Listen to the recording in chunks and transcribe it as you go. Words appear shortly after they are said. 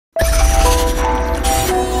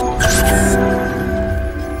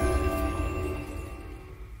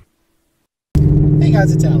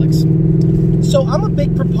guys, it's Alex. So I'm a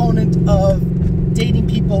big proponent of dating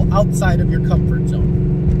people outside of your comfort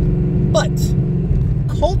zone. But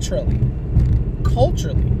culturally,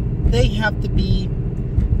 they have to be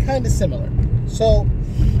kind of similar. So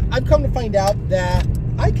I've come to find out that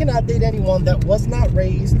I cannot date anyone that was not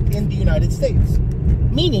raised in the United States.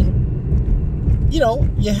 Meaning, you know,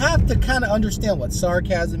 you have to kind of understand what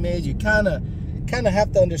sarcasm is. You kind of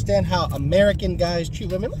have to understand how American guys treat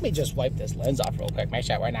women. Let me just wipe this lens off real quick. Make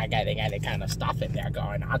sure we're not getting any kind of stuff in there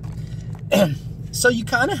going on. So you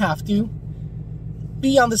kind of have to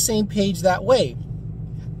be on the same page that way.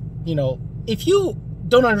 You know, if you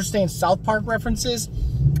don't understand South Park references,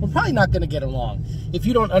 we're probably not going to get along. If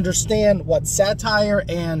you don't understand what satire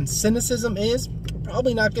and cynicism is, we're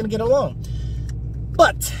probably not going to get along.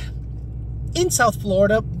 But in South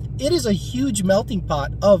Florida, it is a huge melting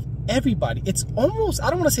pot of everybody. It's almost, I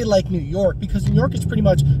don't want to say like New York, because New York is pretty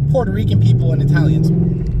much Puerto Rican people and Italians.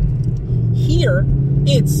 Here,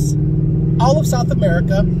 it's all of South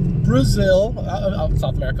America, Brazil, all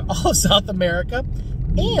of South America,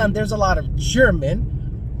 and there's a lot of German,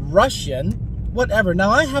 Russian, whatever.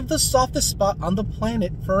 Now, I have the softest spot on the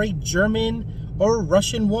planet for a German or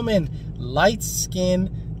Russian woman. Light skin,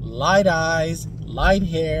 light eyes, light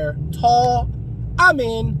hair, tall. I'm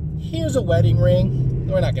in. Here's a wedding ring.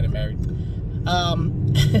 We're not getting married.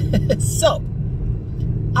 So,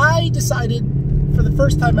 I decided for the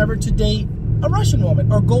first time ever to date a Russian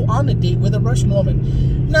woman, or go on a date with a Russian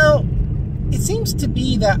woman. Now, it seems to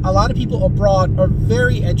be that a lot of people abroad are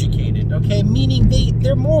very educated, okay? Meaning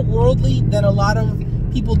they're more worldly than a lot of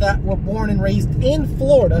people that were born and raised in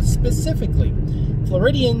Florida specifically.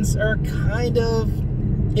 Floridians are kind of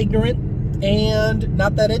ignorant and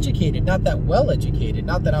not that educated, not that well educated.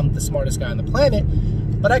 Not that I'm the smartest guy on the planet,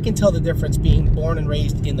 but I can tell the difference being born and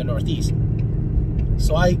raised in the Northeast.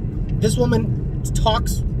 So this woman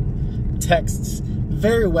texts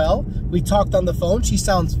very well. We talked on the phone. She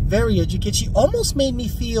sounds very educated. She almost made me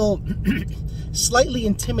feel slightly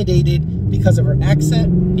intimidated because of her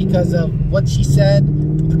accent, because of what she said,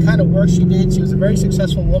 the kind of work she did. She was a very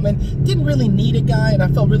successful woman. Didn't really need a guy, and I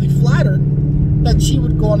felt really flattered that she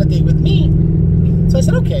would go on a date with me. So I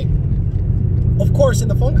said, okay. Of course, in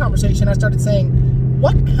the phone conversation, I started saying,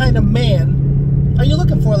 what kind of man are you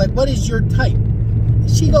looking for? Like, what is your type?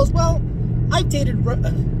 She goes, well, I've dated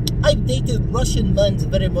Russian men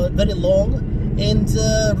very long, and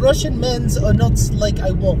Russian men are not like I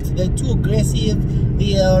want. They're too aggressive.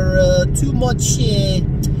 They are too much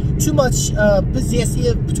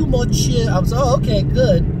possessive. Too much. I was, oh, okay,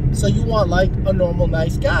 good. So you want like a normal,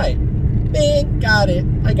 nice guy? Bing, got it.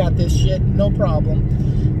 I got this shit. No problem.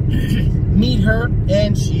 Meet her,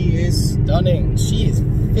 and she is stunning. She is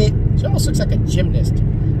fit. She almost looks like a gymnast.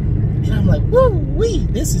 And I'm like, woo-wee,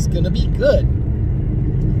 this is gonna be good.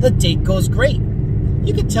 The date goes great.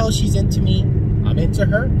 You can tell she's into me. I'm into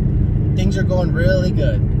her. Things are going really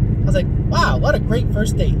good. I was like, wow, what a great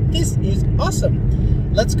first date. This is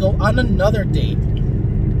awesome. Let's go on another date.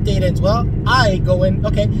 Date ends well. I go in,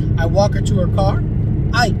 okay, I walk her to her car.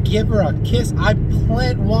 I give her a kiss. I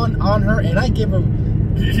plant one on her, and I give her,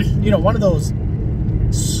 you know, one of those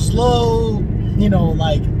slow, you know,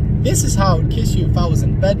 like, this is how I would kiss you if I was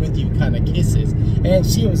in bed with you kind of kisses. And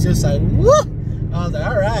she was just like, woo! I was like,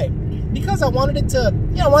 all right. Because I wanted it to,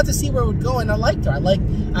 you know, I wanted to see where it would go, and I liked her. I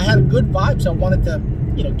had a good vibe, so I wanted to,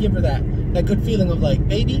 you know, give her that good feeling of like,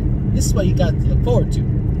 baby, this is what you got to look forward to.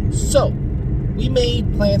 So, we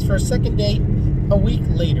made plans for a second date a week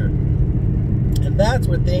later. And that's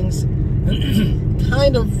where things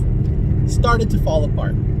kind of started to fall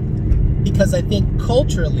apart. Because I think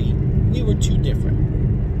culturally, we were too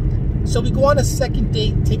different. So we go on a second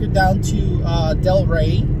date, take her down to Del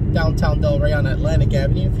Rey, downtown Del Rey on Atlantic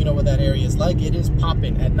Avenue. If you know what that area is like, it is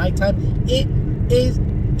popping at nighttime. It is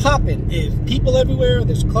popping. There's people everywhere,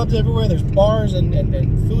 there's clubs everywhere, there's bars and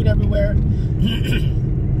food everywhere.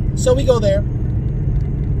 So we go there,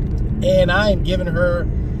 and I am giving her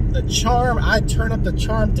the charm. I turn up the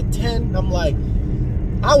charm to 10. I'm like,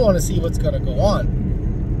 I want to see what's going to go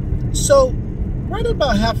on. So right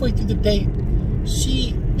about halfway through the date,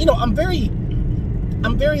 she, you know, I'm very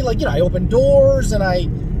like, you know, I open doors, and I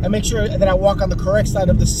make sure that I walk on the correct side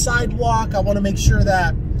of the sidewalk. I want to make sure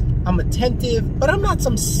that I'm attentive, but I'm not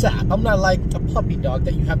some sap. I'm not like a puppy dog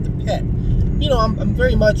that you have to pet. You know, I'm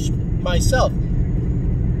very much myself.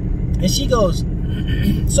 And she goes,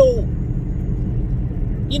 so,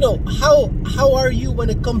 you know, how are you when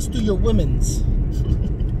it comes to your women's?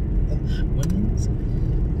 Women's?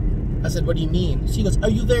 I said, what do you mean? She goes, are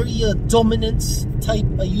you very dominant type?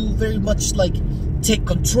 Are you very much like take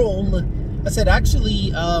control? I said,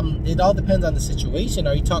 actually, it all depends on the situation.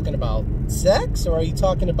 Are you talking about sex, or are you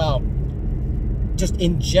talking about just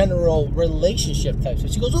in general relationship types? So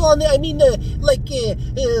she goes, oh, I mean,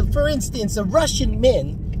 for instance, Russian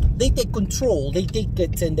men, they take control. They take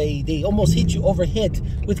it and they almost hit you overhead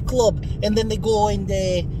with club, and then they go and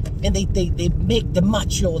they make the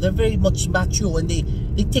macho. They're very much macho, and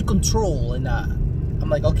they take control. And I'm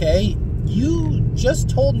like, okay, you just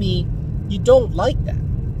told me you don't like that.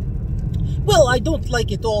 Well, I don't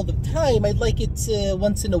like it all the time. I like it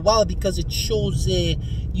once in a while because it shows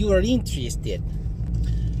you are interested.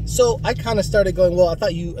 So I kind of started going, well, I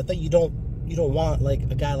thought you don't want like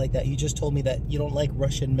a guy like that. You just told me that you don't like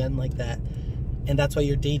Russian men like that, and that's why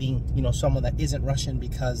you're dating, you know, someone that isn't Russian,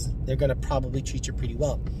 because they're gonna probably treat you pretty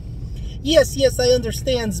well. Yes, I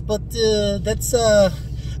understand, but that's I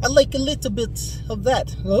like a little bit of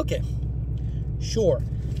that. Okay, sure.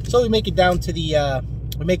 So we make it down to the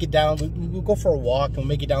we'll go for a walk, and we'll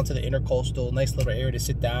make it down to the intercoastal, nice little area to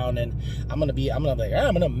sit down, and I'm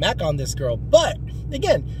gonna mac on this girl. But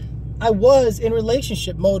again, I was in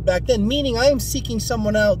relationship mode back then, meaning I am seeking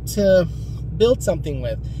someone out to build something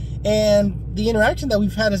with. And the interaction that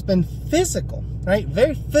we've had has been physical, right?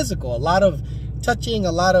 Very physical. A lot of touching,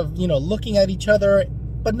 a lot of, you know, looking at each other,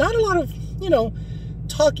 but not a lot of, you know,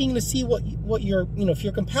 talking to see what you're, you know, if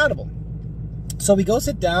you're compatible. So we go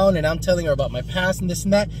sit down, and I'm telling her about my past and this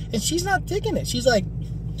and that, and she's not digging it. She's like,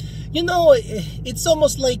 you know, it's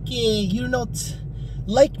almost like you're not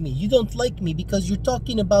like me. You don't like me because you're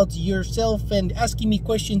talking about yourself and asking me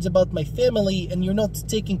questions about my family, and you're not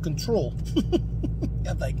taking control.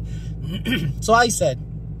 I'm like, so I said,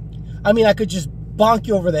 I mean, I could just bonk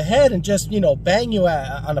you over the head and just, you know, bang you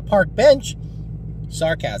on a park bench.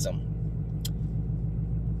 Sarcasm.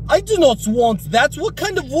 I do not want that. What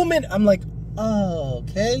kind of woman? I'm like, oh,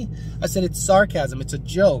 okay. I said, it's sarcasm. It's a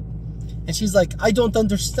joke. And she's like, I don't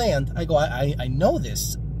understand. I go, I know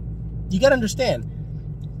this. You got to understand.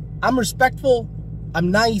 I'm respectful.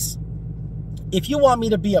 I'm nice. If you want me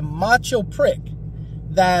to be a macho prick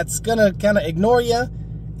that's going to kind of ignore you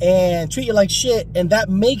and treat you like shit, and that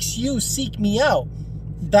makes you seek me out,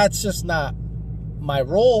 that's just not my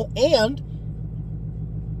role. And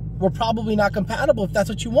we're probably not compatible if that's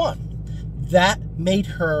what you want. That made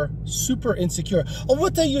her super insecure. Oh,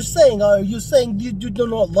 what are you saying? Are you saying you do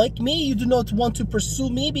not like me? You do not want to pursue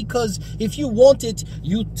me? Because if you want it,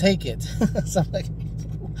 you take it. So I'm like,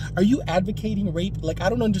 are you advocating rape? Like, I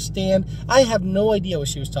don't understand. I have no idea what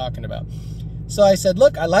she was talking about. So I said,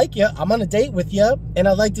 look, I like you. I'm on a date with you, and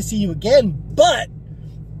I'd like to see you again. But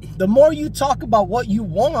the more you talk about what you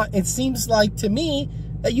want, it seems like to me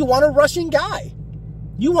that you want a Russian guy.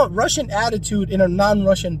 You want Russian attitude in a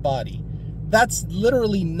non-Russian body. That's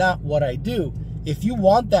literally not what I do. If you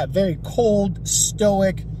want that very cold,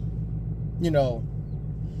 stoic, you know,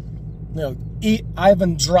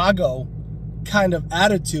 Ivan Drago kind of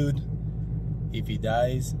attitude, if he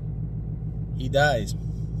dies, he dies.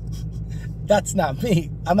 That's not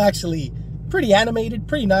me. I'm actually pretty animated,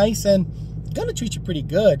 pretty nice, and gonna treat you pretty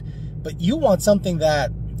good. But you want something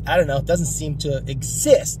that, I don't know, doesn't seem to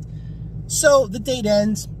exist. So the date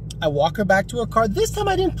ends. I walk her back to her car. This time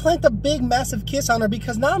I didn't plant a big, massive kiss on her,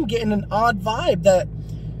 because now I'm getting an odd vibe that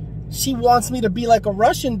she wants me to be like a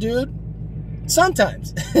Russian dude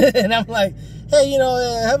sometimes. And I'm like, hey, you know,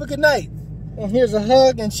 have a good night. And here's a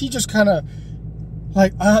hug. And she just kind of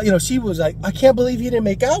like, you know, she was like, I can't believe he didn't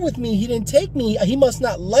make out with me. He didn't take me. He must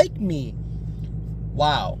not like me.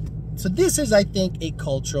 Wow. So this is, I think, a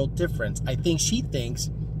cultural difference. I think she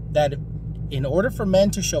thinks that in order for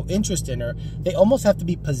men to show interest in her, they almost have to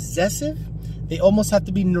be possessive. They almost have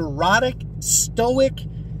to be neurotic, stoic,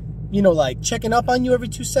 you know, like checking up on you every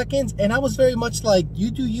 2 seconds. And I was very much like,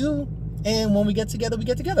 you do you. And when we get together, we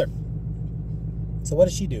get together. So what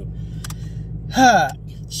does she do?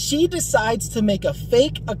 She decides to make a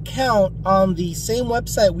fake account on the same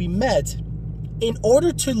website we met in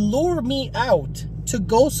order to lure me out to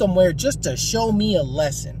go somewhere just to show me a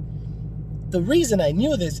lesson. The reason I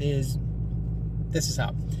knew this is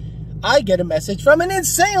how. I get a message from an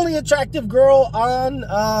insanely attractive girl on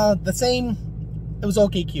the same, it was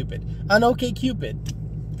OkCupid, on OkCupid.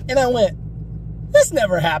 And I went, this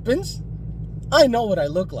never happens. I know what I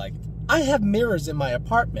look like. I have mirrors in my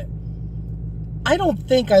apartment. I don't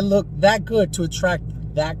think I look that good to attract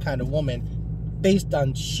that kind of woman based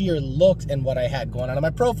on sheer looks and what I had going on my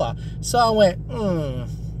profile. So I went,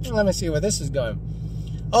 let me see where this is going.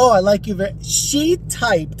 Oh, I like you very. She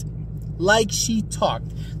typed like she talked.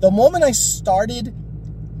 The moment I started,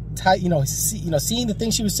 seeing the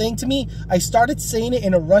things she was saying to me, I started saying it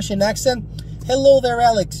in a Russian accent. Hello there,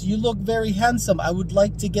 Alex. You look very handsome. I would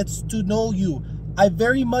like to get to know you. I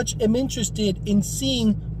very much am interested in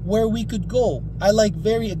seeing where we could go. I like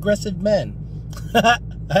very aggressive men.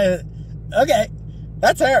 Okay,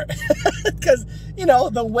 that's her. Because, you know,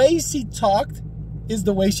 the way she talked is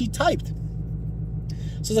the way she typed.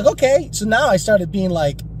 So it's like, okay. So now I started being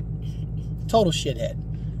like, total shithead.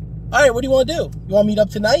 All right, what do you want to do? You want to meet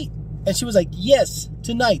up tonight? And she was like, yes,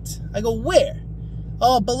 tonight. I go, where?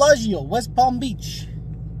 Oh, Bellagio, West Palm Beach.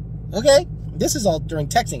 Okay. This is all during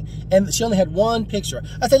texting. And she only had one picture.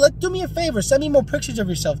 I said, do me a favor. Send me more pictures of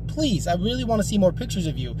yourself, please. I really want to see more pictures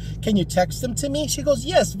of you. Can you text them to me? She goes,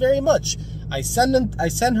 yes, very much. I send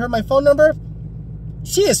her my phone number.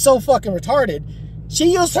 She is so fucking retarded.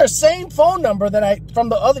 She used her same phone number that from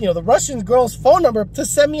the other, you know, the Russian girl's phone number to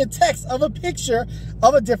send me a text of a picture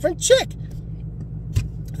of a different chick.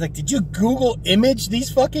 Like, did you Google image these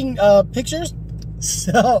fucking pictures?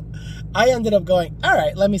 So I ended up going, all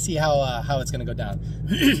right, let me see how it's going to go down.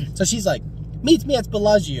 So she's like, meet me at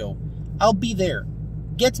Bellagio. I'll be there.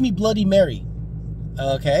 Get me Bloody Mary.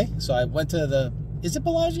 Okay. So I went to the, is it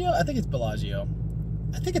Bellagio? I think it's Bellagio.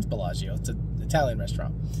 It's an Italian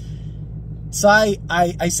restaurant. So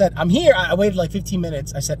I said, I'm here. I waited like 15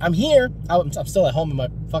 minutes. I said, I'm here. I'm still at home in my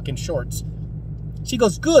fucking shorts. She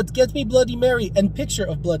goes, good. Get me Bloody Mary and picture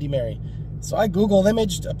of Bloody Mary. So I Googled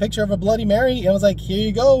imaged a picture of a Bloody Mary. And I was like, here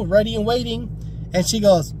you go, ready and waiting. And she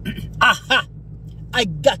goes, aha, I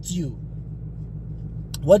got you.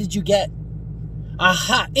 What did you get?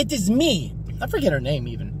 Aha, it is me. I forget her name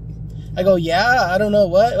even. I go, yeah, I don't know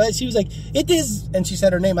what. She was like, it is. And she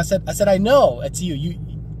said her name. I said, I know it's you.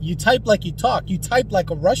 You type like you talk. You type like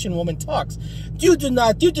a Russian woman talks. You did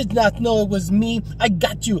not know it was me. I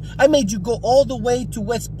got you. I made you go all the way to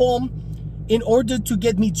West Palm in order to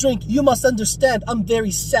get me drink. You must understand, I'm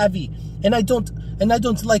very savvy, and I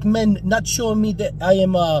don't like men not showing me that I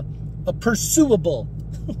am a pursuable.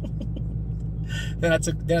 Then I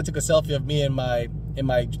took a selfie of me in my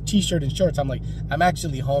t-shirt and shorts. I'm like, I'm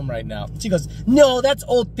actually home right now. She goes, no, that's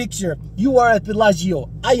old picture. You are at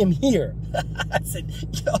Bellagio. I am here. I said,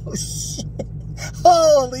 yo, shit.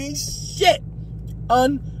 Holy shit.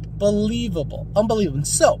 Unbelievable. Unbelievable.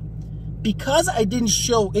 So, because I didn't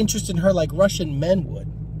show interest in her like Russian men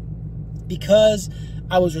would, because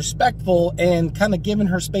I was respectful and kind of giving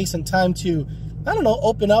her space and time to, I don't know,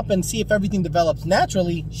 open up and see if everything develops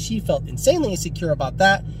naturally, she felt insanely insecure about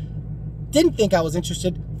that, didn't think I was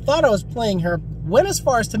interested, thought I was playing her, went as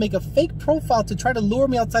far as to make a fake profile to try to lure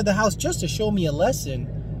me outside the house just to show me a lesson.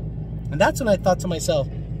 And that's when I thought to myself,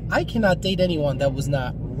 I cannot date anyone that was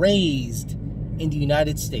not raised in the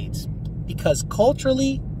United States. Because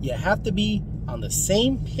culturally, you have to be on the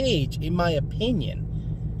same page, in my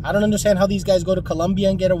opinion. I don't understand how these guys go to Colombia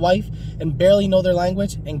and get a wife and barely know their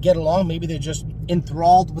language and get along. Maybe they're just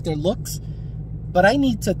enthralled with their looks. But I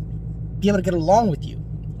need to be able to get along with you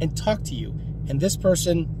and talk to you. And this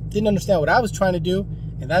person didn't understand what I was trying to do.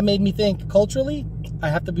 And that made me think, culturally, I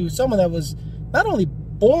have to be with someone that was not only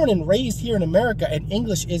born and raised here in America and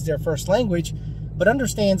English is their first language, but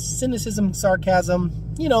understands cynicism, sarcasm,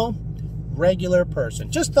 you know, regular person.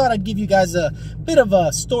 Just thought I'd give you guys a bit of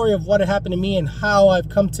a story of what had happened to me and how I've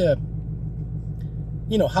come to,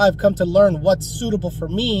 you know, how I've come to learn what's suitable for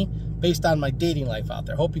me based on my dating life out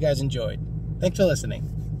there. Hope you guys enjoyed. Thanks for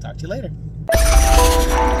listening. Talk to you later.